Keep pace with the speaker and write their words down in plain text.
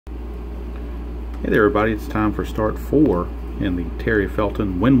Hey there everybody, it's time for start 4 in the Terry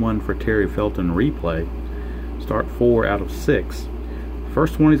Felton Win 1 for Terry Felton replay. Start 4 out of 6.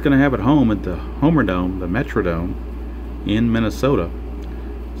 First one he's going to have at home at the Homer Dome, the Metrodome in Minnesota.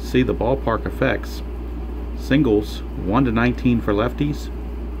 See the ballpark effects. Singles 1 to 19 for lefties,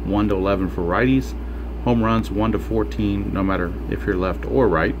 1 to 11 for righties. Home runs 1 to 14 no matter if you're left or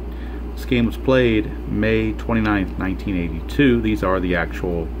right. This game was played May 29th, 1982. These are the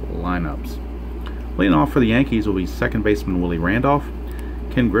actual lineups. Leading off for the Yankees will be second baseman Willie Randolph.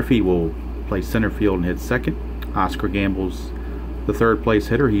 Ken Griffey will play center field and hit second. Oscar Gamble's the third place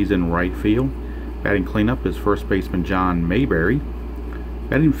hitter. He's in right field. Batting cleanup is first baseman John Mayberry.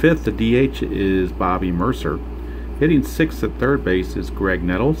 Batting fifth, the DH is Bobby Mercer. Hitting sixth at third base is Greg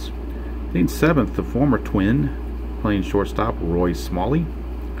Nettles. Hitting seventh, the former Twin, playing shortstop Roy Smalley.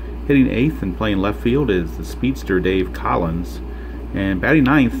 Hitting eighth and playing left field is the speedster Dave Collins. And batting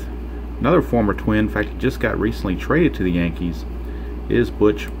ninth, another former Twin, in fact he just got recently traded to the Yankees, is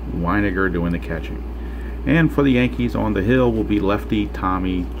Butch Weiniger doing the catching. And for the Yankees on the hill will be lefty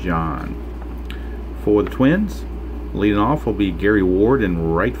Tommy John. For the Twins, leading off will be Gary Ward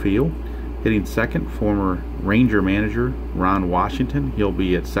in right field. Hitting second, former Ranger manager Ron Washington. He'll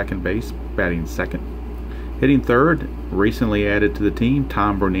be at second base, batting second. Hitting third, recently added to the team,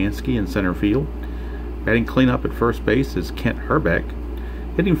 Tom Bernansky in center field. Batting cleanup at first base is Kent Herbeck.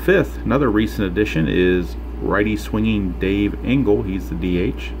 Hitting fifth, another recent addition, is righty swinging Dave Engel. He's the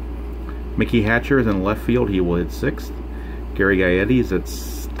DH. Mickey Hatcher is in left field. He will hit sixth. Gary Gaetti is at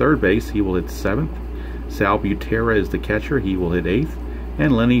third base. He will hit seventh. Sal Butera is the catcher. He will hit eighth.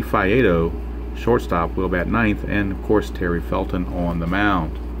 And Lenny Faedo, shortstop, will bat ninth. And of course Terry Felton on the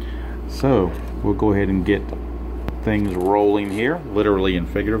mound. So we'll go ahead and get things rolling here, literally and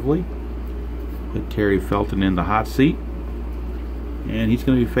figuratively. Put Terry Felton in the hot seat. And he's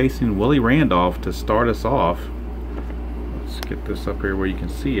going to be facing Willie Randolph to start us off. Let's get this up here where you can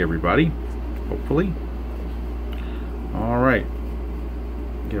see everybody, hopefully. Alright.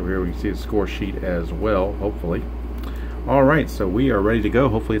 Get over here, we can see the score sheet as well, hopefully. Alright, so we are ready to go.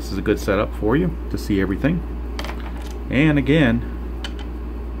 Hopefully this is a good setup for you to see everything. And again,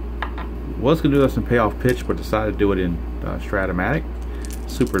 was going to do this in payoff pitch, but decided to do it in Strat-o-matic,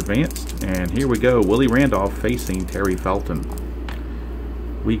 super advanced. And here we go, Willie Randolph facing Terry Felton.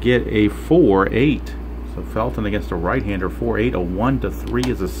 We get a 4-8. So Felton against a right-hander, 4-8. A 1 to 3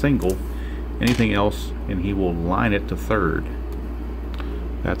 is a single. Anything else, and he will line it to third.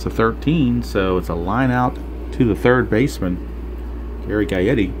 That's a 13, so it's a line out to the third baseman, Gary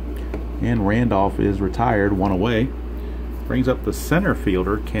Gaetti. And Randolph is retired, one away. Brings up the center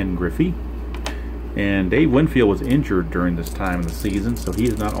fielder, Ken Griffey. And Dave Winfield was injured during this time of the season, so he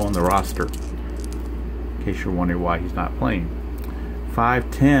is not on the roster, in case you're wondering why he's not playing.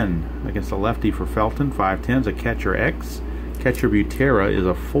 5-10 against a lefty for Felton. 5-10 is a catcher X. Catcher Butera is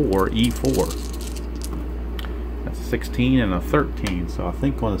a 4, E4. That's a 16 and a 13. So I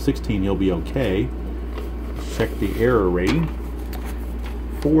think on the 16 he'll be okay. Let's check the error rating.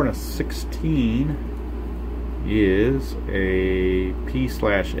 4 and a 16 is a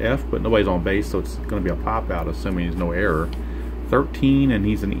P/F, but nobody's on base, so it's going to be a pop out, assuming there's no error. 13 and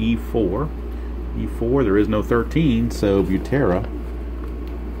he's an E4. E4, there is no 13, so Butera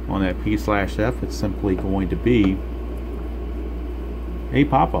on that P/F, it's simply going to be a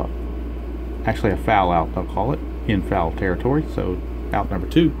pop-up. Actually a foul out, they'll call it, in foul territory, so out number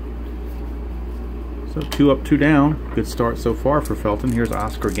 2. So 2 up, 2 down. Good start so far for Felton. Here's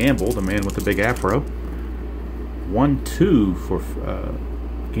Oscar Gamble, the man with the big afro. 1-2 for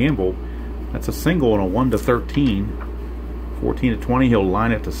Gamble. That's a single and a 1 to 13. 14 to 20, he'll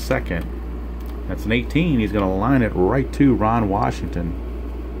line it to second. That's an 18. He's going to line it right to Ron Washington.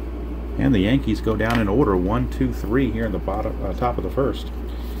 And the Yankees go down in order, 1, 2, 3 here in the bottom, top of the first.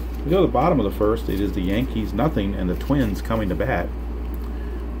 We go to the bottom of the first. It is the Yankees nothing and the Twins coming to bat.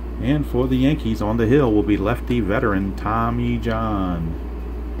 And for the Yankees on the hill will be lefty veteran Tommy John.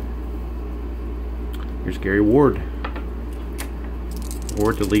 Here's Gary Ward.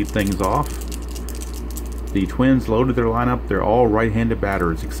 Ward to lead things off. The Twins loaded their lineup. They're all right-handed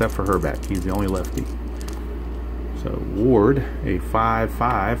batters except for Herbeck. He's the only lefty. So Ward, a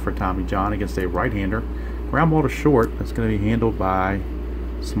 5-5 for Tommy John against a right-hander. Ground ball to short. That's going to be handled by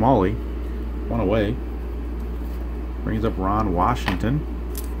Smalley. 1 away. Brings up Ron Washington.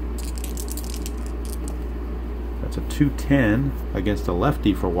 That's a 2-10 against a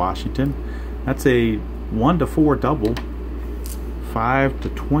lefty for Washington. That's a 1 to 4 double. 5 to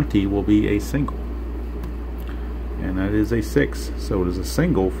 20 will be a single. And that is a 6. So it is a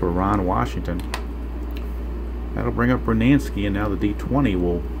single for Ron Washington. That'll bring up Bernansky, and now the D20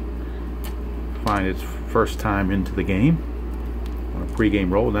 will find its first time into the game on a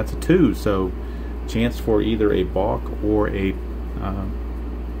pregame roll, and that's a 2. So chance for either a balk or a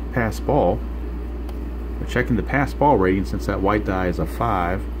pass ball. We're checking the pass ball rating since that white die is a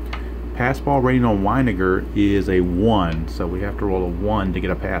 5. Pass ball rating on Weiniger is a 1, so we have to roll a 1 to get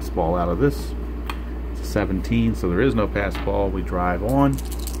a pass ball out of this. It's a 17, so there is no pass ball. We drive on.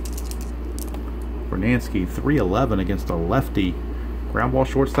 Bernansky 311 against a lefty. Ground ball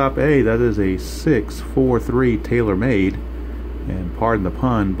shortstop A, that is a 6-4-3 tailor-made, and pardon the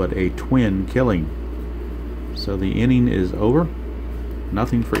pun, but a twin killing. So the inning is over.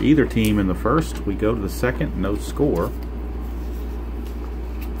 Nothing for either team in the first. We go to the second, no score.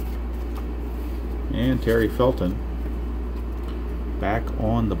 And Terry Felton back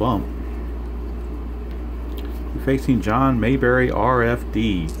on the bump. We're facing John Mayberry,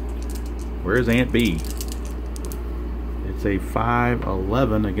 RFD. Where's Aunt B? It's a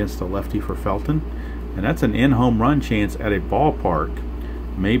 5-11 against the lefty for Felton, and that's an in-home run chance at a ballpark.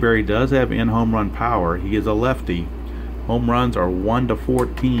 Mayberry does have in-home run power. He is a lefty. Home runs are 1 to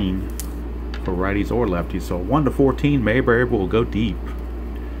 14 for righties or lefties. So 1 to 14, Mayberry will go deep.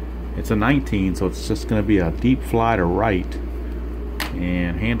 It's a 19, so it's just going to be a deep fly to right,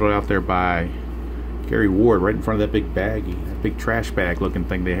 and handled out there by Gary Ward right in front of that big baggie, that big trash bag looking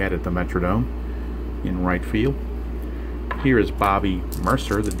thing they had at the Metrodome in right field. Here is Bobby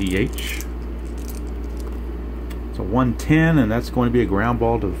Mercer, the DH. It's a 110, and that's going to be a ground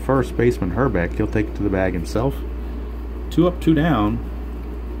ball to the first baseman Herbeck. He'll take it to the bag himself. 2 up, 2 down.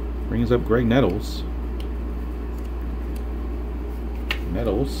 Brings up Greg Nettles.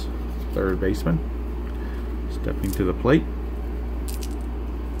 Nettles, third baseman, stepping to the plate.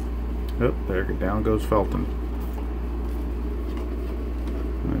 Oh, there, down goes Felton.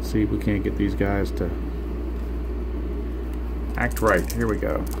 Let's see if we can't get these guys to act right. Here we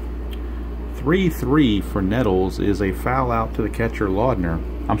go. 3-3 for Nettles is a foul out to the catcher Laudner.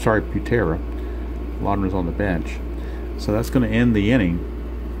 I'm sorry, Butera. Laudner's on the bench. So that's going to end the inning.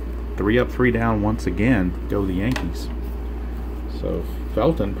 3 up, 3 down once again. Go the Yankees. So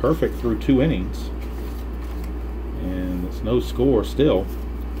Felton perfect through 2 innings. And it's no score still.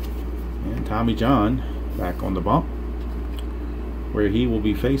 And Tommy John back on the bump, where he will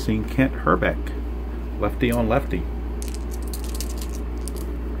be facing Kent Herbeck, lefty on lefty.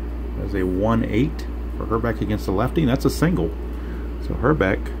 There's a 1-8 for Herbeck against the lefty, and that's a single. So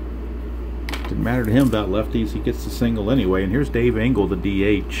Herbeck, didn't matter to him about lefties, he gets the single anyway. And here's Dave Engel, the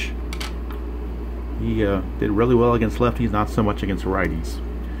DH. He did really well against lefties, not so much against righties.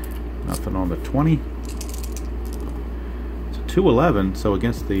 Nothing on the 20. 2-11, so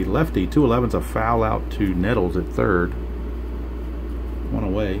against the lefty, 2-11's a foul out to Nettles at third. 1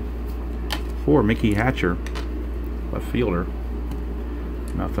 away for Mickey Hatcher, left fielder.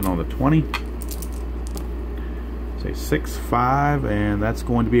 Nothing on the 20. It's a 6-5, and that's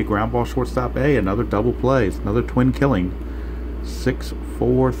going to be a ground ball shortstop A. Another double play, it's another twin killing.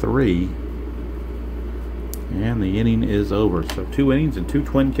 6-4-3, and the inning is over. So 2 innings and 2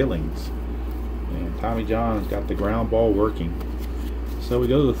 twin killings. And Tommy John has got the ground ball working. So we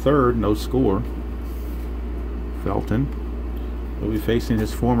go to the third, no score. Felton will be facing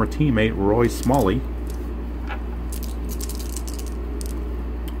his former teammate Roy Smalley.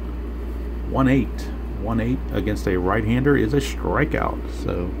 1-8 against a right-hander is a strikeout.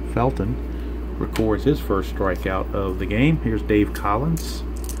 So Felton records his first strikeout of the game. Here's Dave Collins.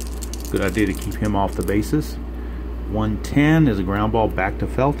 Good idea to keep him off the bases. 110 is a ground ball back to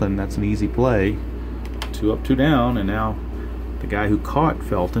Felton. That's an easy play. 2 up, 2 down, and now the guy who caught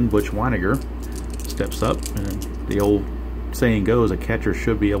Felton, Butch Weiniger, steps up, and the old saying goes, a catcher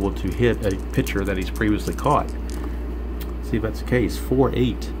should be able to hit a pitcher that he's previously caught. Let's see if that's the case.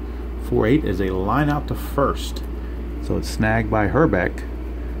 4-8. 4-8 is a line out to first, so it's snagged by Herbeck.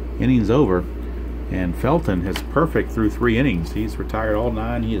 Innings over, and Felton has perfect through 3 innings. He's retired all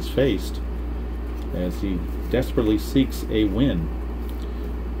 9 he has faced as he desperately seeks a win.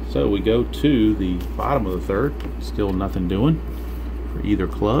 So we go to the bottom of the third. Still nothing doing for either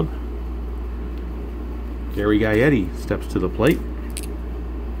club. Gary Gaetti steps to the plate.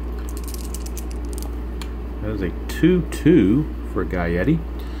 That is a 2-2 for Gaetti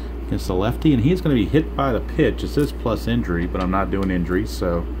against the lefty, and he's going to be hit by the pitch. It says plus injury, but I'm not doing injuries,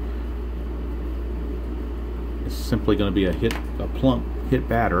 so it's simply going to be a plump hit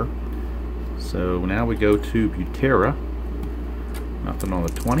batter. So now we go to Butera. Nothing on the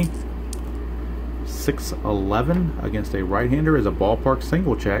 20. 6-11 against a right-hander is a ballpark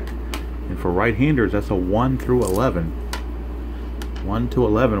single check, and for right-handers that's a 1 through 11. 1 to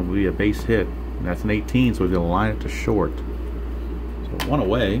 11 will be a base hit, and that's an 18, so we're going to line it to short. So 1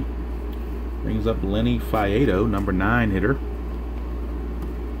 away. Brings up Lenny Fiedo, number 9 hitter.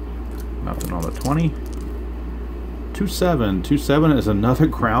 Nothing on the 20. 2-7. 2-7 is another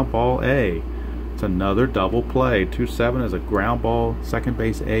ground ball A. It's another double play. 2-7 is a ground ball, second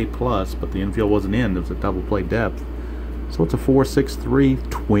base A plus, but the infield wasn't in. It was a double play depth. So it's a 4-6-3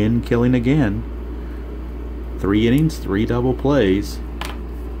 twin killing again. 3 innings, 3 double plays,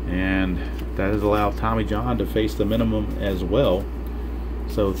 and that has allowed Tommy John to face the minimum as well.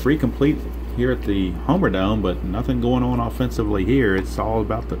 So 3 complete here at the Homer Dome, but nothing going on offensively here. It's all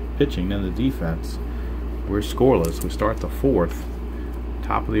about the pitching and the defense. We're scoreless. We start the 4th.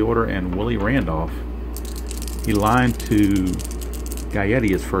 Top of the order, and Willie Randolph. He lined to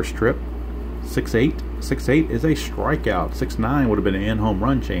Gaetti his first trip. 6-8. 6-8 is a strikeout. 6-9 would have been an in-home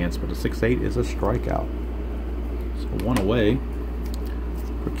run chance, but a 6-8 is a strikeout. So 1 away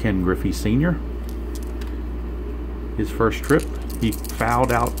for Ken Griffey Sr. His first trip, he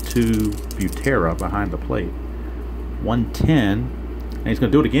fouled out to Butera behind the plate. 1-10, and he's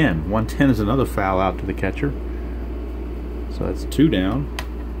going to do it again. 1-10 is another foul out to the catcher. So that's 2 down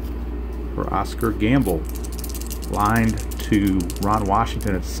for Oscar Gamble. Lined to Ron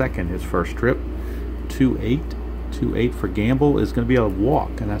Washington at second his first trip. 2-8. 2-8 for Gamble is going to be a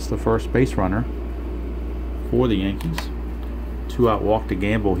walk, and that's the first base runner for the Yankees. 2-out walk to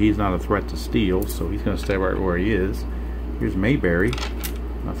Gamble. He's not a threat to steal, so he's going to stay right where he is. Here's Mayberry.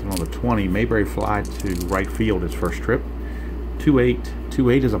 Nothing on the 20. Mayberry fly to right field his first trip. 2-8.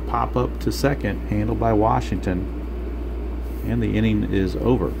 2-8 is a pop-up to second, handled by Washington. And the inning is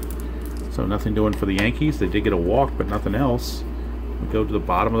over. So nothing doing for the Yankees. They did get a walk, but nothing else. We go to the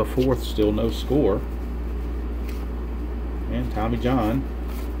bottom of the 4th, still no score. And Tommy John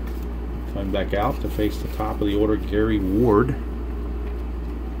coming back out to face the top of the order, Gary Ward.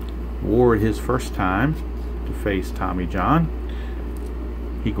 Ward, his first time to face Tommy John.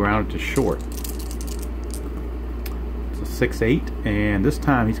 He grounded to short. It's a 6-8, and this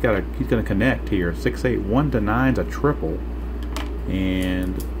time he's going to connect here. 6-8, 1-9 is a triple.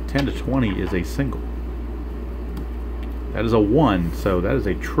 And 10-20 is a single. That is a 1, so that is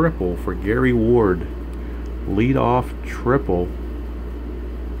a triple for Gary Ward. Lead-off triple.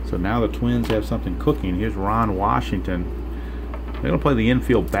 So now the Twins have something cooking. Here's Ron Washington. They're going to play the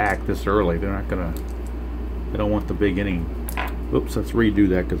infield back this early. They're not going to, they don't want the big inning. Oops, let's redo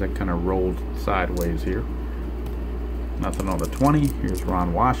that because that kind of rolled sideways here. Nothing on the 20. Here's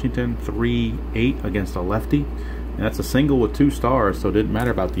Ron Washington. 3-8 against a lefty. And that's a single with 2 stars, so it didn't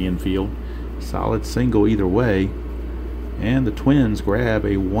matter about the infield. Solid single either way. And the Twins grab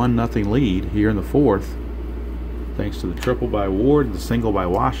a 1-0 lead here in the 4th, thanks to the triple by Ward and the single by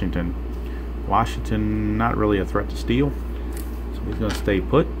Washington. Washington not really a threat to steal, so he's going to stay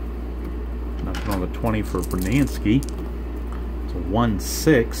put. Nothing on the 20 for Bernansky. It's a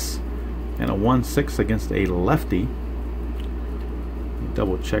 1-6 and a 1-6 against a lefty.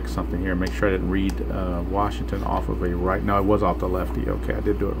 Double check something here, make sure I didn't read Washington off of a right. No, it was off the lefty. Okay, I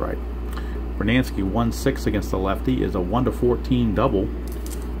did do it right. Bernansky 1-6 against the lefty is a 1-14 double,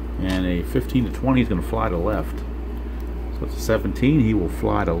 and a 15-20 is going to fly to left. So it's a 17. He will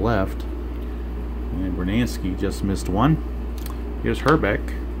fly to left, and Bernansky just missed 1. Here's Herbeck,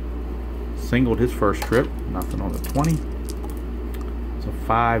 singled his first trip. Nothing on the 20. It's a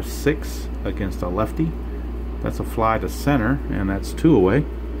 5-6 against a lefty. That's a fly to center, and that's 2 away.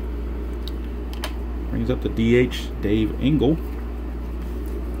 Brings up the DH, Dave Engel.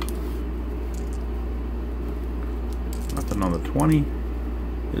 Nothing on the 20.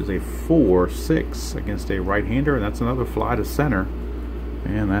 It is a 4-6 against a right-hander, and that's another fly to center.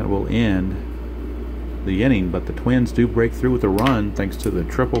 And that will end the inning, but the Twins do break through with a run thanks to the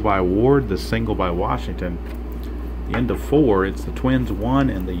triple by Ward, the single by Washington. The end of 4, it's the Twins 1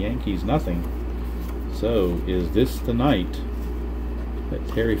 and the Yankees nothing. So, is this the night that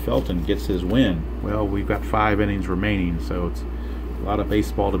Terry Felton gets his win? Well, we've got 5 innings remaining, so it's a lot of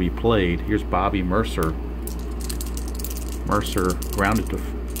baseball to be played. Here's Bobby Mercer. Mercer grounded to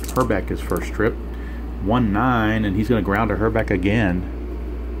Herbeck his first trip. 1-9, and he's going to ground to Herbeck again.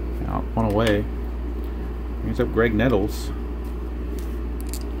 Out 1 away. Brings up Greg Nettles.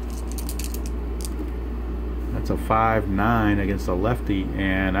 That's a 5-9 against a lefty,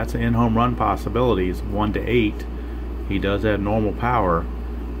 and that's an in-home run possibilities. 1-8. He does have normal power.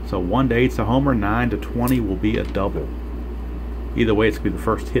 So 1-8 is a homer, 9-20 will be a double. Either way, it's going to be the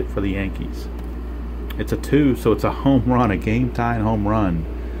first hit for the Yankees. It's a 2, so it's a home run, a game-tying home run.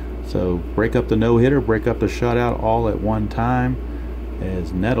 So break up the no-hitter, break up the shutout all at one time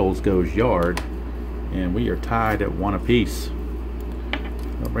as Nettles goes yard, and we are tied at 1 apiece.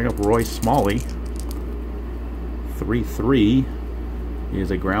 I'll bring up Roy Smalley. 3-3.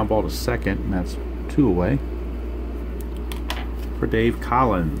 is a ground ball to second, and that's 2 away for Dave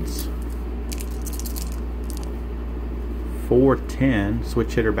Collins. 4-10,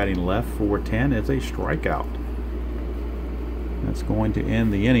 switch hitter batting left. 4-10 is a strikeout. That's going to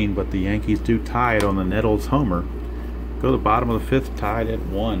end the inning, but the Yankees do tie it on the Nettles homer. Go to the bottom of the 5th, tied at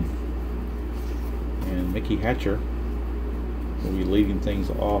 1. And Mickey Hatcher will be leading things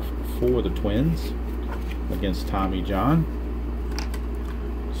off for the Twins against Tommy John.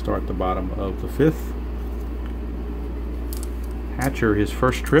 Start the bottom of the 5th. Hatcher, his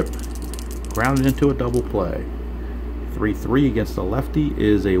first trip, grounded into a double play. 3-3 against the lefty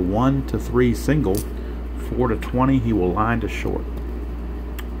is a 1-3 single. 4-20, he will line to short.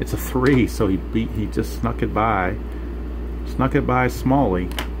 It's a 3, so he just snuck it by Smalley.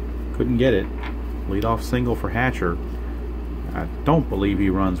 Couldn't get it. Leadoff single for Hatcher. I don't believe he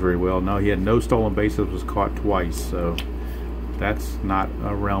runs very well. No, he had no stolen bases, was caught twice, so that's not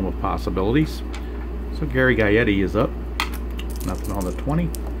a realm of possibilities. So Gary Gaetti is up. Nothing on the 20.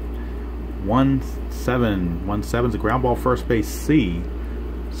 1-7 is a ground ball first base C.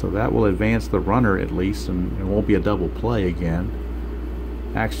 So that will advance the runner at least, and it won't be a double play again.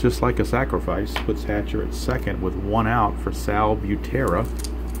 Acts just like a sacrifice. Puts Hatcher at second with 1 out for Sal Butera.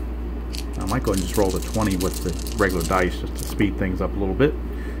 I might go ahead and just roll the 20 with the regular dice just to speed things up a little bit.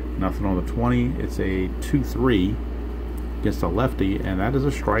 Nothing on the 20. It's a 2-3 against a lefty, and that is a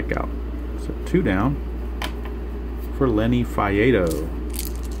strikeout. So 2 down for Lenny Faedo.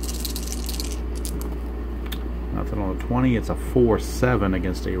 Nothing on the 20. It's a 4-7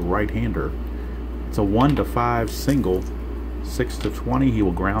 against a right-hander. It's a 1-5 single. 6-20. He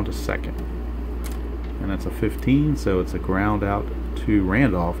will ground to second. And that's a 15, so it's a ground out to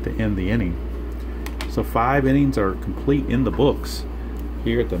Randolph to end the inning. So 5 innings are complete in the books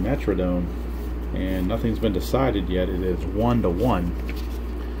here at the Metrodome, and nothing's been decided yet. It is 1-1.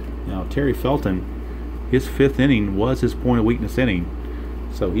 Now Terry Felton, his 5th inning was his point of weakness inning.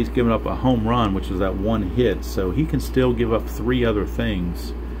 So he's given up a home run, which is that 1 hit, so he can still give up 3 other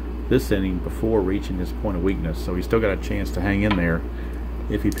things this inning before reaching his point of weakness. So he's still got a chance to hang in there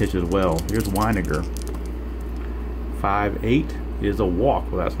if he pitches well. Here's Weiniger. 5-8 is a walk.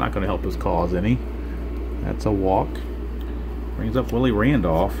 Well, that's not going to help his cause any. That's a walk. Brings up Willie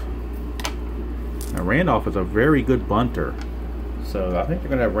Randolph. Now Randolph is a very good bunter, so I think they're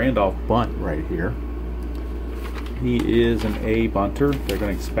going to have Randolph bunt right here. He is an A bunter. They're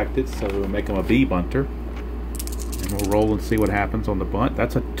going to expect it, so we'll make him a B bunter. And we'll roll and see what happens on the bunt.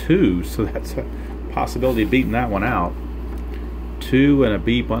 That's a 2, so that's a possibility of beating that one out. 2 and a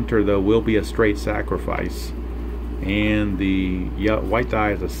B bunter, though, will be a straight sacrifice. And the white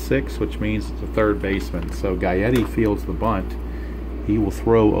die is a 6, which means it's a third baseman. So Gaetti fields the bunt. He will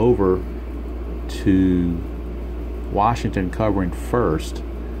throw over to Washington covering first.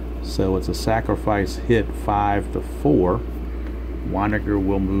 So it's a sacrifice hit 5-4. Weiniger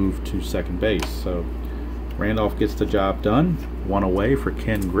will move to second base. So Randolph gets the job done. 1 away for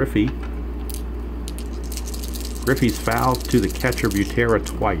Ken Griffey. Griffey's fouled to the catcher Butera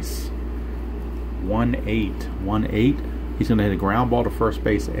twice. 1-8. 1-8. He's going to hit a ground ball to first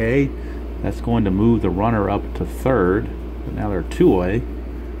base A. That's going to move the runner up to third. But now they're 2 away.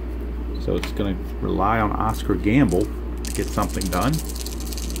 So it's going to rely on Oscar Gamble to get something done.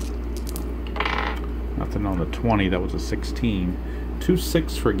 Nothing on the 20. That was a 16.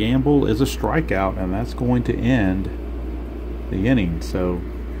 2-6 for Gamble is a strikeout, and that's going to end the inning. So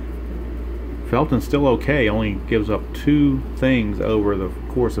Felton's still okay. Only gives up 2 things over the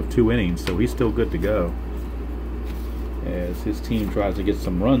course of 2 innings, so he's still good to go as his team tries to get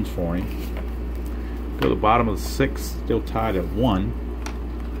some runs for him. Go to the bottom of the 6th, still tied at 1.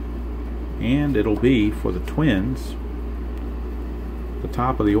 And it'll be for the Twins, the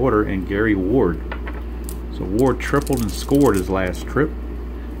top of the order, and Gary Ward. So Ward tripled and scored his last trip.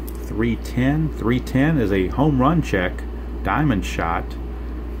 310. 310 is a home run check, diamond shot,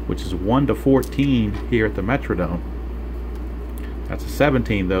 which is 1-14 here at the Metrodome. That's a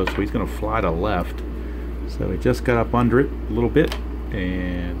 17 though, so he's going to fly to left. So he just got up under it a little bit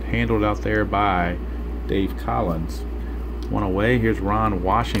and handled out there by Dave Collins. 1 away. Here's Ron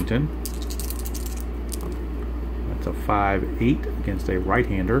Washington. That's a 5-8 against a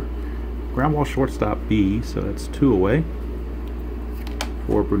right-hander. Ground ball shortstop B, so that's 2 away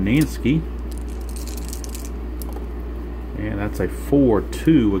for Brunansky. And that's a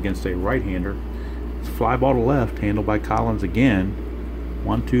 4-2 against a right-hander. It's a fly ball to left, handled by Collins again.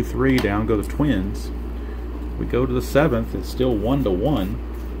 1-2-3, down go the Twins. We go to the 7th, it's still 1-1.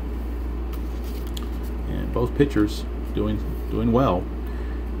 And both pitchers doing well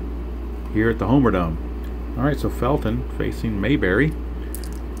here at the Homerdome. Alright, so Felton facing Mayberry.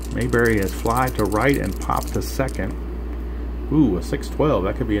 Mayberry has fly to right and pop to second. Ooh, a 6-12.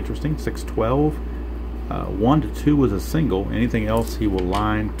 That could be interesting. 6-12. 1-2 was a single. Anything else, he will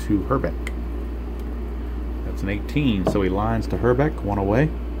line to Herbeck. That's an 18. So he lines to Herbeck, one away.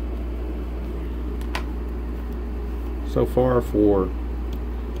 So far, for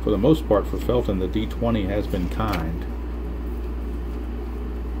the most part, for Felton, the D20 has been kind.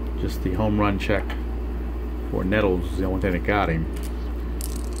 Just the home run check for Nettles is the only thing that got him.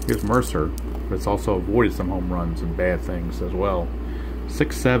 Here's Mercer, but it's also avoided some home runs and bad things as well.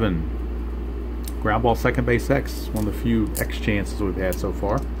 6-7. Ground ball second base X, one of the few X chances we've had so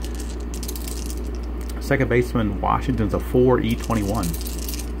far. Second baseman Washington's a 4, E21.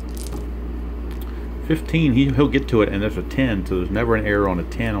 15, he'll get to it, and there's a 10, so there's never an error on a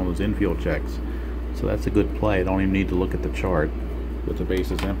 10 on those infield checks. So that's a good play. I don't even need to look at the chart. With the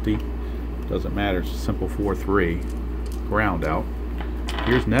bases empty, doesn't matter. It's a simple 4-3. Ground out.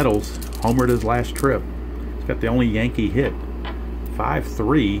 Here's Nettles, homered his last trip. He's got the only Yankee hit.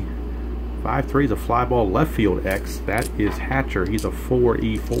 5-3. 5-3 is a fly ball left field X. That is Hatcher. He's a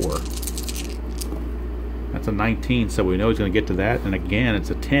 4E4. That's a 19, so we know he's going to get to that. And again, it's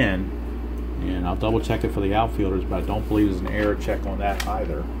a 10. And I'll double check it for the outfielders, but I don't believe there's an error check on that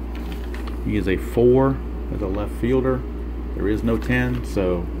either. He is a 4 as a left fielder. There is no 10,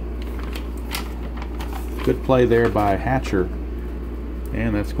 so good play there by Hatcher.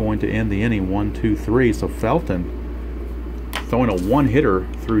 And that's going to end the inning 1-2-3. So Felton throwing a one-hitter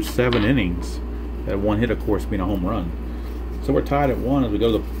through 7 innings. That one hit, of course, being a home run. So we're tied at 1 as we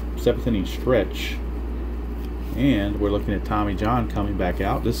go to the 7th inning stretch. And we're looking at Tommy John coming back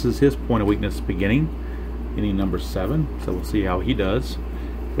out. This is his point of weakness beginning, inning number 7. So we'll see how he does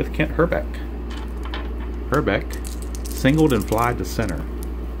with Kent Herbeck. Herbeck singled and fly to center.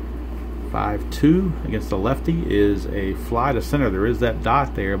 5-2 against the lefty is a fly to center. There is that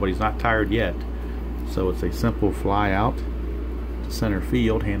dot there, but he's not tired yet. So it's a simple fly out to center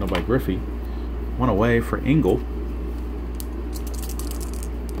field, handled by Griffey. One away for Engel.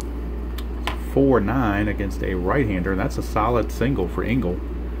 4-9 against a right-hander, and that's a solid single for Engel.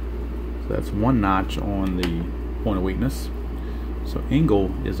 So that's one notch on the point of weakness. So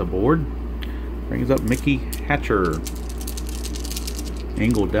Engel is aboard. Brings up Mickey Hatcher.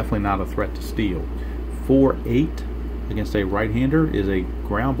 Engel definitely not a threat to steal. 4-8 against a right-hander is a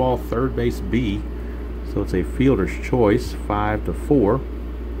ground ball third base B. So it's a fielder's choice. 5-4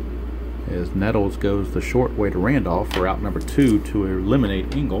 as Nettles goes the short way to Randolph for out number 2 to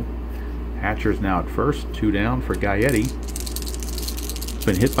eliminate Engel. Hatcher's now at first. 2 down for Gaetti.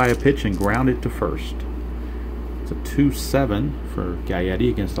 Been hit by a pitch and grounded to first. It's a 2-7 for Gaetti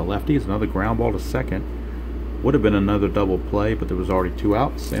against a lefty. It's another ground ball to second. Would have been another double play, but there was already 2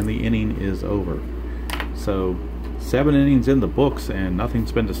 outs, and the inning is over. So 7 innings in the books, and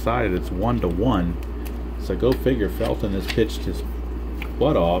nothing's been decided. It's 1-1. So go figure. Felton has pitched his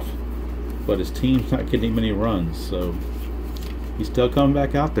butt off, but his team's not getting many runs. So he's still coming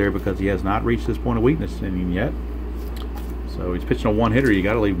back out there because he has not reached this point of weakness inning yet. So he's pitching a one-hitter. You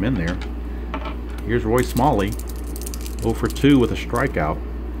got to leave him in there. Here's Roy Smalley, 0 for 2 with a strikeout.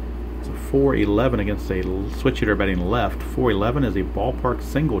 It's a 4-11 against a switch hitter batting left. 4-11 is a ballpark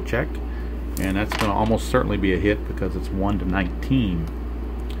single check, and that's going to almost certainly be a hit because it's 1-19,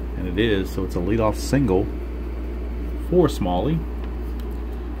 and it is. So it's a leadoff single for Smalley,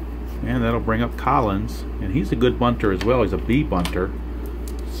 and that'll bring up Collins, and he's a good bunter as well. He's a B bunter,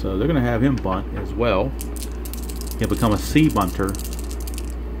 so they're going to have him bunt as well. He'll become a C bunter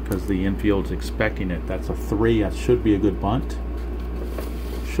because the infield's expecting it. That's a 3. That should be a good bunt.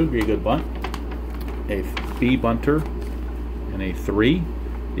 Should be a good bunt. A B bunter and a 3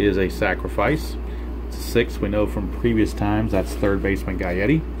 is a sacrifice. It's a 6. We know from previous times that's third baseman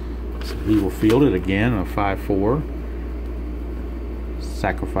Gaetti. So he will field it again on a 5-4.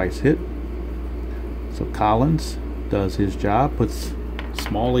 Sacrifice hit. So Collins does his job, puts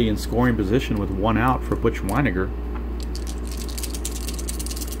Smalley in scoring position with 1 out for Butch Weiniger.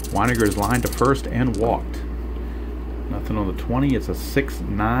 Weiniger is lined to first and walked. Nothing on the 20. It's a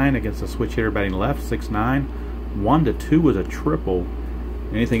 6-9 against a switch hitter batting left. 6-9. 1-2 is a triple.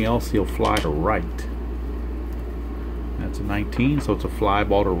 Anything else, he'll fly to right. That's a 19, so it's a fly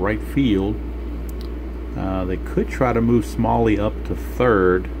ball to right field. They could try to move Smalley up to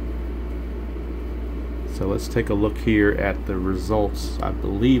third. So let's take a look here at the results. I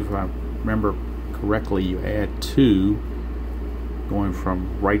believe, if I remember correctly, you add 2 going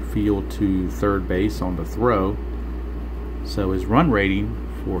from right field to third base on the throw. So his run rating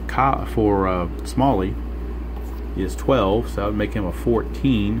for Smalley is 12, so that would make him a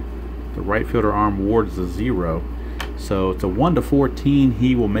 14. The right fielder arm Ward is a 0. So it's a 1-14.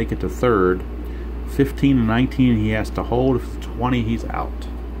 He will make it to third. 15-19 he has to hold. If it's 20, he's out.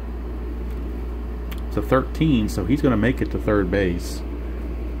 It's a 13, so he's going to make it to third base.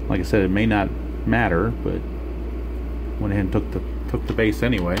 Like I said, it may not matter, but went ahead and took the base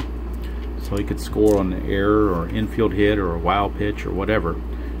anyway. So he could score on an error or infield hit or a wild pitch or whatever.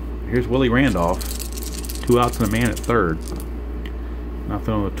 Here's Willie Randolph. 2 outs and a man at third.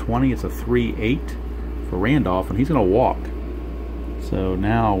 Nothing on the 20. It's a 3-8 for Randolph, and he's going to walk. So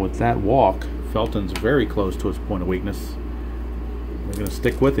now with that walk, Felton's very close to his point of weakness. They're going to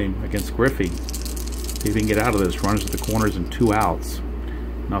stick with him against Griffey. See if he can get out of this. Runs to the corners and 2 outs.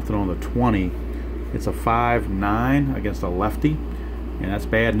 Nothing on the 20. It's a 5-9 against a lefty, and that's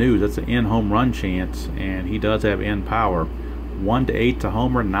bad news. That's an in home run chance, and he does have in power. 1-8 to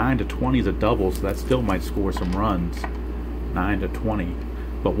homer, 9-20 is a double, so that still might score some runs. 9-20,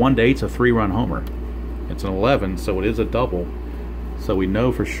 but 1-8 is a 3-run homer. It's an 11, so it is a double. So we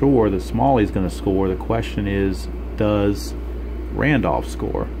know for sure that Smalley's going to score. The question is, does Randolph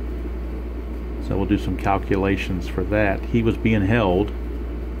score? So we'll do some calculations for that. He was being held,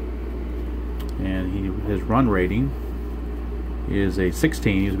 and his run rating is a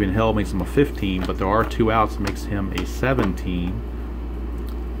 16. He's being held, makes him a 15, but there are 2 outs, makes him a 17.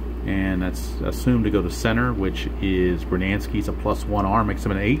 And that's assumed to go to center, which is Bernansky's a +1 arm, makes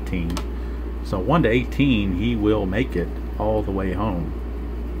him an 18. So 1-18, he will make it all the way home.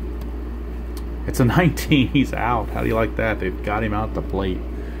 It's a 19, he's out. How do you like that? They've got him out the plate.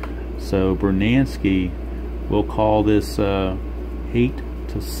 So Bernansky will call this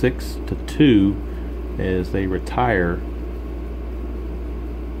 8-6-2 as they retire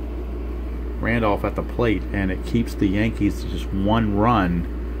Randolph at the plate, and it keeps the Yankees to just 1 run,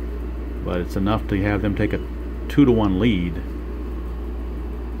 but it's enough to have them take a 2-1 lead.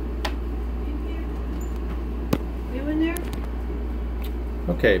 You in there?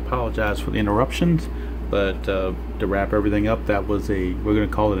 Okay, apologize for the interruptions, but to wrap everything up, that was we're going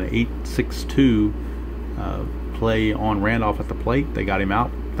to call it an 8-6-2 play on Randolph at the plate. They got him out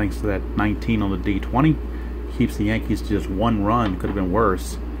thanks to that 19 on the D20. Keeps the Yankees to just 1 run. Could have been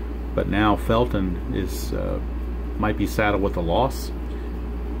worse, but now Felton is might be saddled with a loss,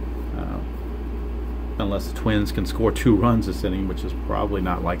 unless the Twins can score 2 runs this inning, which is probably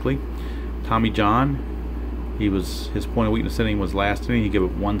not likely. Tommy John, his point of weakness inning was last inning. He gave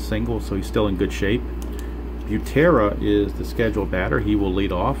up 1 single, so he's still in good shape. Butera is the scheduled batter. He will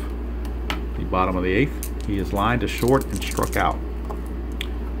lead off the bottom of the 8th. He is lined to short and struck out.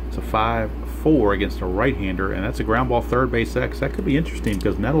 It's a 5-4 against a right-hander, and that's a ground ball third base X. That could be interesting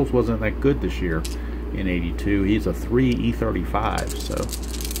because Nettles wasn't that good this year in 82. He's a 3 E35, so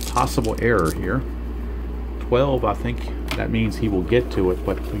possible error here. 12, I think that means he will get to it,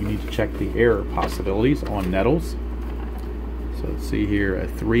 but we need to check the error possibilities on Nettles. So let's see here, a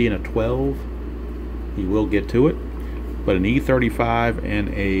 3 and a 12. He will get to it, but an E35 and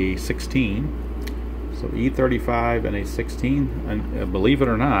a 16. So E35 and a 16, and believe it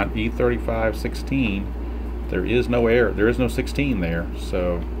or not, E35, 16, there is no error. There is no 16 there,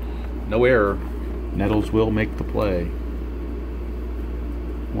 so no error. Nettles will make the play.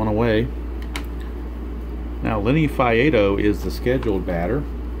 1 away. Now Lenny Faedo is the scheduled batter,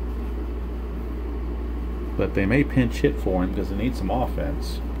 but they may pinch hit for him because they need some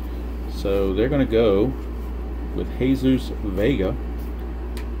offense. So they're going to go with Jesus Vega.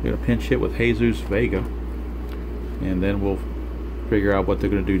 They're going to pinch hit with Jesus Vega, and then we'll figure out what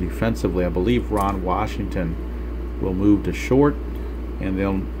they're going to do defensively. I believe Ron Washington will move to short, and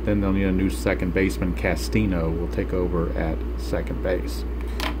then they'll need a new second baseman. Castino will take over at second base.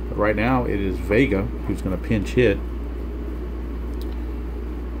 But right now it is Vega who's going to pinch hit.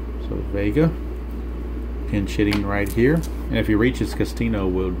 So Vega pinch hitting right here, and if he reaches, Castino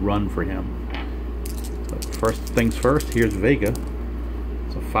will run for him. But first things first, here's Vega.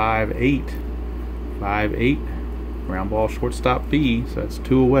 It's a 5-8, 5-8, ground ball shortstop B, so that's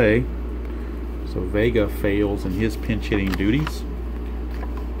 2 away. So Vega fails in his pinch hitting duties,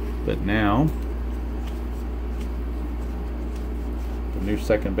 but now the new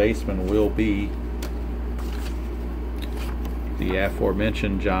second baseman will be the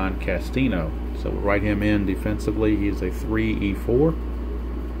aforementioned John Castino. So we'll write him in defensively. He's a 3E4.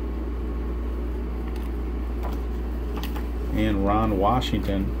 And Ron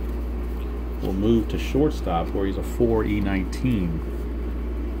Washington will move to shortstop where he's a 4E19.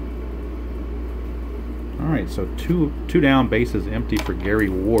 Alright, so two down, bases empty for Gary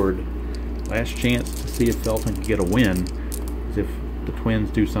Ward. Last chance to see if Felton can get a win is if the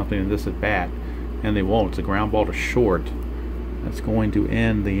Twins do something in this at bat, and they won't. It's a ground ball to short. That's going to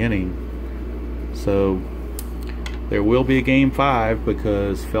end the inning. So there will be a game 5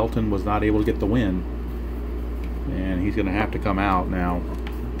 because Felton was not able to get the win, and he's going to have to come out now.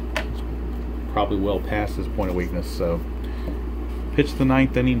 Probably well past his point of weakness. So pitch the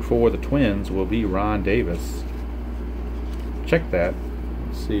 9th inning for the Twins will be Ron Davis. Check that.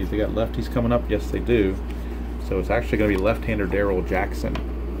 Let's see, they got lefties coming up. Yes, they do. So it's actually going to be left-hander Darryl Jackson.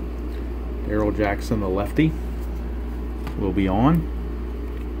 Darryl Jackson, the lefty, will be on.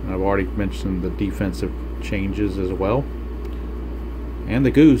 And I've already mentioned the defensive changes as well. And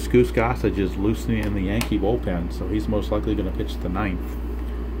the Goose Gossage is loosening in the Yankee bullpen, so he's most likely going to pitch the 9th.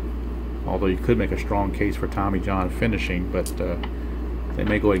 Although you could make a strong case for Tommy John finishing, but they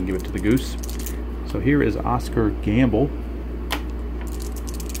may go ahead and give it to the Goose. So here is Oscar Gamble.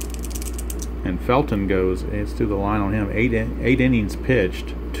 And Felton goes, it's through the line on him. Eight innings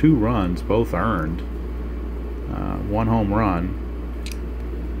pitched, 2 runs, both earned. 1 home run.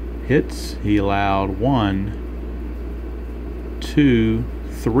 Hits, he allowed 1, 2,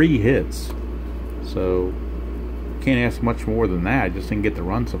 3 hits. So can't ask much more than that. Just didn't get the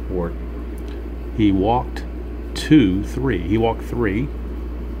run support. He walked 3. He walked 3,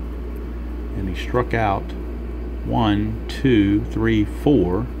 and he struck out 1, 2, 3,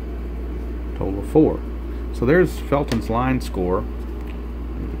 4. Total of 4. So there's Felton's line score.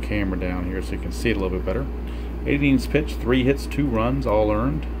 Move the camera down here so you can see it a little bit better. 8 innings pitched, 3 hits, 2 runs, all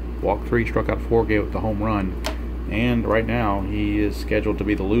earned. Walked 3, struck out 4, gave up the home run. And right now he is scheduled to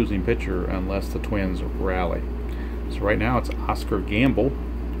be the losing pitcher unless the Twins rally. So right now it's Oscar Gamble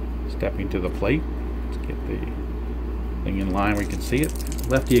stepping to the plate. Let's get the thing in line where you can see it.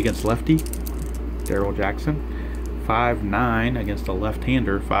 Lefty against lefty. Darryl Jackson. 5'9" against a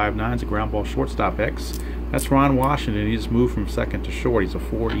left-hander. 5'9" is a ground ball shortstop X. That's Ron Washington. He just moved from second to short. He's a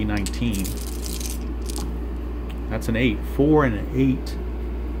 4E19. That's an 8. 4 and an 8.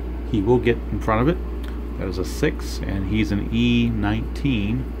 He will get in front of it. That is a 6, and he's an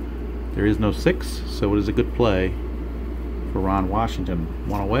E19. There is no 6, so it is a good play for Ron Washington.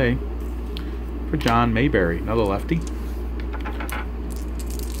 1 away for John Mayberry, another lefty.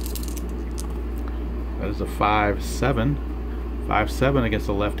 That is a 5-7. 5-7 against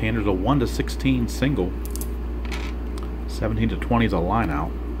the left-hander is a 1-16 single. 17-20 is a line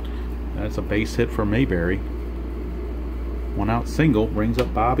out. That's a base hit for Mayberry. 1 out single brings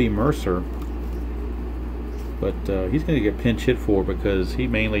up Bobby Mercer. But he's going to get pinch hit for because he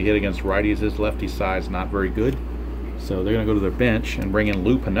mainly hit against righties. His lefty side's not very good. So they're going to go to their bench and bring in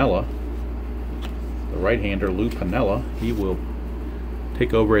Lou Piniella. The right-hander, Lou Piniella. He will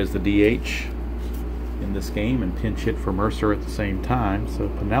take over as the DH in this game and pinch hit for Mercer at the same time. So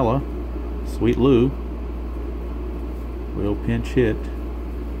Piniella, Sweet Lou, will pinch hit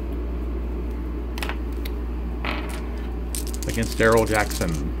against Darryl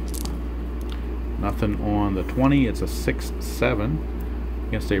Jackson. Nothing on the 20. It's a 6-7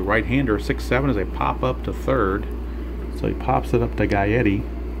 against a right-hander. 6-7 is a pop-up to third. So he pops it up to Gaetti.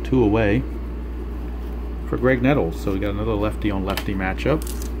 2 away for Greg Nettles. So we got another lefty-on-lefty matchup.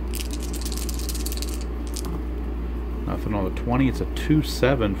 Nothing on the 20. It's a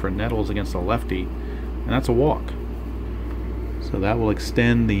 2-7 for Nettles against a lefty. And that's a walk. So that will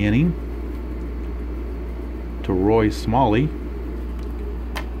extend the inning to Roy Smalley.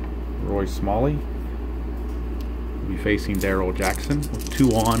 Roy Smalley will be facing Darryl Jackson with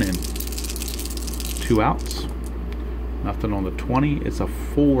 2 on and 2 outs. Nothing on the 20. It's a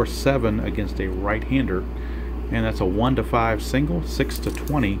 4-7 against a right-hander, and that's a 1-5 single.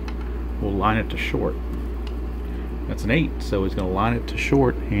 6-20 will line it to short. That's an 8, so he's going to line it to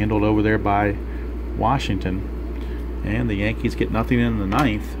short, handled over there by Washington. And the Yankees get nothing in the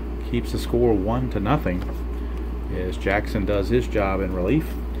 9th. Keeps the score 1-0 as Jackson does his job in relief.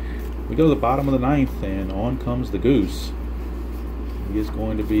 We go to the bottom of the 9th, and on comes the Goose. He is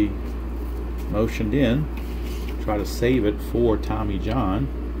going to be motioned in, try to save it for Tommy John.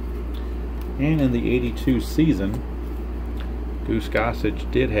 And in the 82 season, Goose Gossage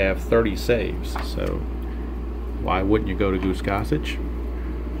did have 30 saves, so why wouldn't you go to Goose Gossage?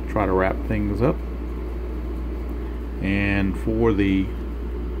 Try to wrap things up. And for the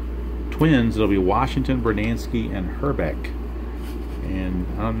Twins, it'll be Washington, Bernansky, and Herbeck. And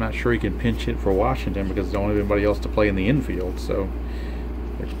I'm not sure he can pinch hit for Washington because they don't have anybody else to play in the infield. So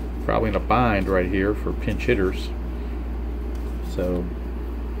they're probably in a bind right here for pinch hitters. So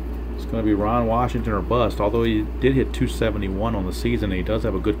it's going to be Ron Washington or bust. Although he did hit 271 on the season, and he does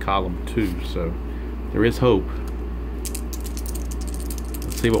have a good column too. So there is hope.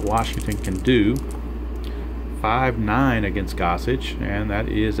 Let's see what Washington can do. 5-9 against Gossage, and that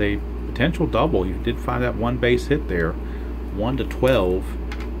is a potential double. He did find that 1 base hit there.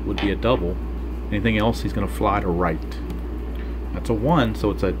 1-12 would be a double. Anything else, he's going to fly to right. That's a 1, so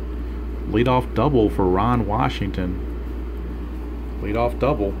it's a leadoff double for Ron Washington. Leadoff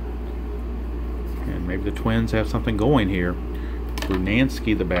double. And maybe the Twins have something going here.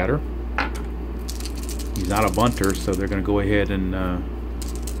 Brunansky, the batter. He's not a bunter, so they're going to go ahead and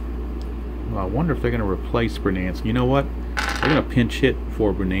well, I wonder if they're going to replace Brunansky. You know what? They're going to pinch hit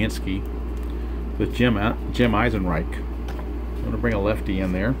for Brunansky with Jim Eisenreich. I'm going to bring a lefty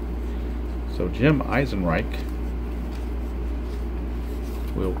in there. So Jim Eisenreich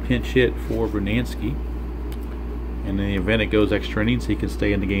will pinch hit for Brunansky. And in the event it goes extra innings, he can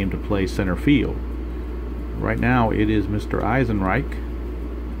stay in the game to play center field. Right now it is Mr. Eisenreich.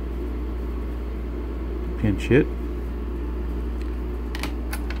 Pinch hit.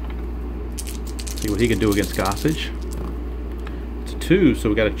 See what he can do against Gossage. It's a 2, so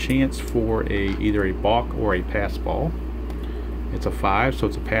we got a chance for either a balk or a pass ball. It's a 5, so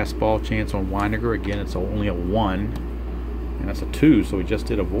it's a pass ball chance on Weiniger. Again, it's only a 1, and that's a 2, so we just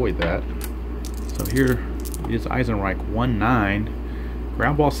did avoid that. So here is Eisenreich, 1-9.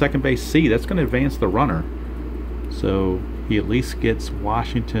 Ground ball, second base C. That's going to advance the runner. So he at least gets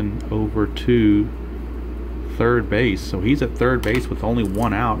Washington over to third base. So he's at third base with only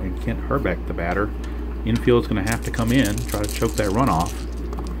 1 out, and Kent Herbeck, the batter. Infield's going to have to come in, try to choke that run off.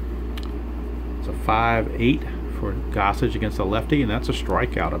 It's a 5-8 for Gossage against a lefty, and that's a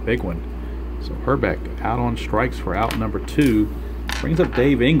strikeout, a big one. So Herbeck out on strikes for out number 2. Brings up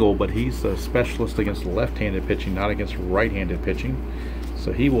Dave Engel, but he's a specialist against left-handed pitching, not against right-handed pitching.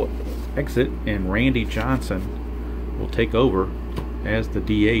 So he will exit, and Randy Johnson will take over as the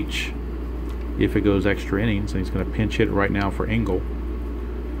DH if it goes extra innings, and he's going to pinch hit right now for Engel.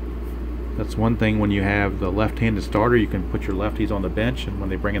 That's one thing when you have the left-handed starter, you can put your lefties on the bench, and when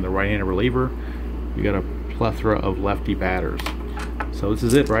they bring in the right-handed reliever, you got a plethora of lefty batters. So this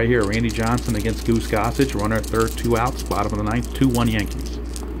is it right here. Randy Johnson against Goose Gossage. Runner at third, 2 outs, bottom of the 9th, 2-1 Yankees.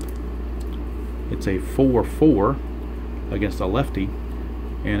 It's a 4-4 against a lefty,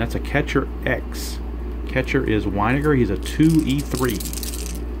 and that's a catcher X. Catcher is Weiniger. He's a 2-E3.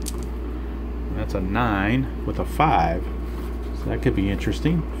 That's a 9 with a 5. So that could be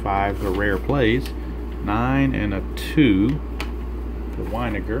interesting. 5 are rare plays. 9 and a 2 for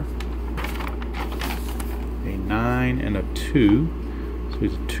Weiniger. A 9 and a 2. So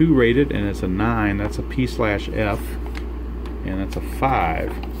he's a 2 rated, and it's a 9. That's a P/F. And that's a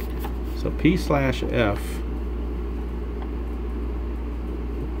 5. So P/F.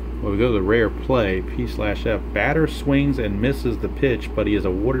 Well, we go to the rare play. P/F. Batter swings and misses the pitch, but he is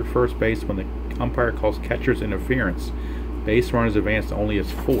awarded first base when the umpire calls catcher's interference. Base runners advance only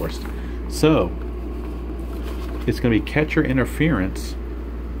as forced. So it's going to be catcher interference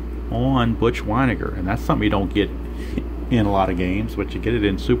on Butch Weiniger, and that's something you don't get in a lot of games, but you get it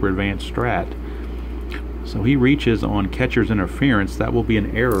in super advanced strat. So he reaches on catcher's interference. That will be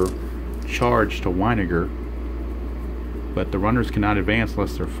an error charged to Weiniger, but the runners cannot advance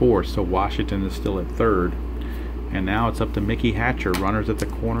unless they're forced, so Washington is still at third. And now it's up to Mickey Hatcher, runners at the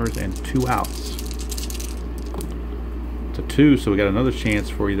corners and 2 outs. It's a 2, so we got another chance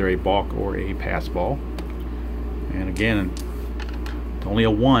for either a balk or a pass ball. And again, only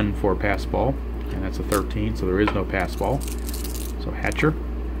a 1 for a pass ball, and that's a 13, so there is no pass ball. So Hatcher,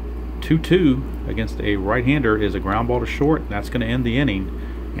 2-2 against a right-hander is a ground ball to short. That's going to end the inning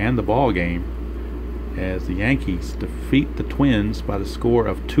and the ball game as the Yankees defeat the Twins by the score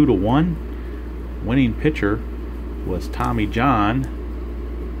of 2-1. Winning pitcher was Tommy John.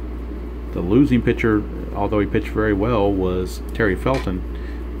 The losing pitcher, although he pitched very well, was Terry Felton,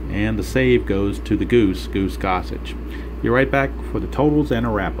 and the save goes to the Goose Gossage. You're right back for the totals and a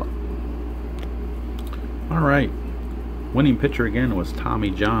wrap-up. Alright, winning pitcher again was Tommy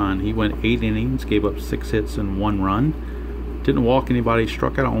John. He went 8 innings, gave up 6 hits and 1 run. Didn't walk anybody,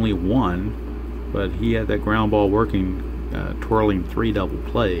 struck out only 1, but he had that ground ball working, twirling 3 double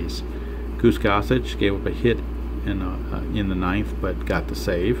plays. Goose Gossage gave up a hit in the 9th, but got the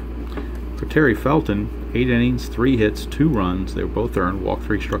save. For Terry Felton, 8 innings, 3 hits, 2 runs. They were both earned. Walked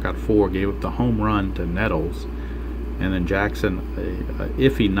 3, struck out 4. Gave up the home run to Nettles. And then Jackson, a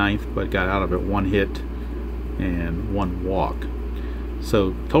iffy 9th, but got out of it. 1 hit and 1 walk.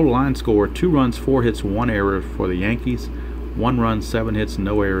 So total line score: 2 runs, 4 hits, 1 error for the Yankees. 1 run, 7 hits,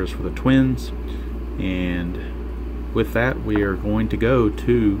 no errors for the Twins. And with that, we are going to go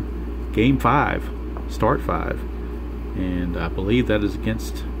to Game 5, Start 5. And I believe that is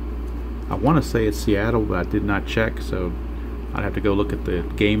against, I want to say it's Seattle, but I did not check, so I'd have to go look at the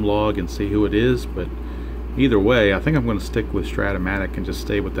game log and see who it is. But either way, I think I'm going to stick with Strat-o-matic and just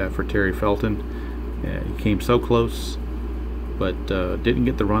stay with that for Terry Felton. He came so close but didn't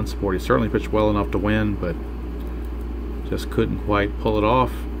get the run support. He certainly pitched well enough to win, but just couldn't quite pull it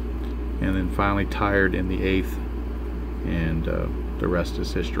off, and then finally tired in the 8th, and the rest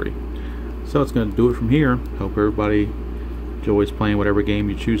is history. So it's going to do it from here. Hope everybody enjoys playing whatever game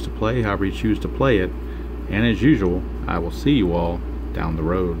you choose to play, however you choose to play it, and as usual, I will see you all down the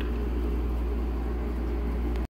road.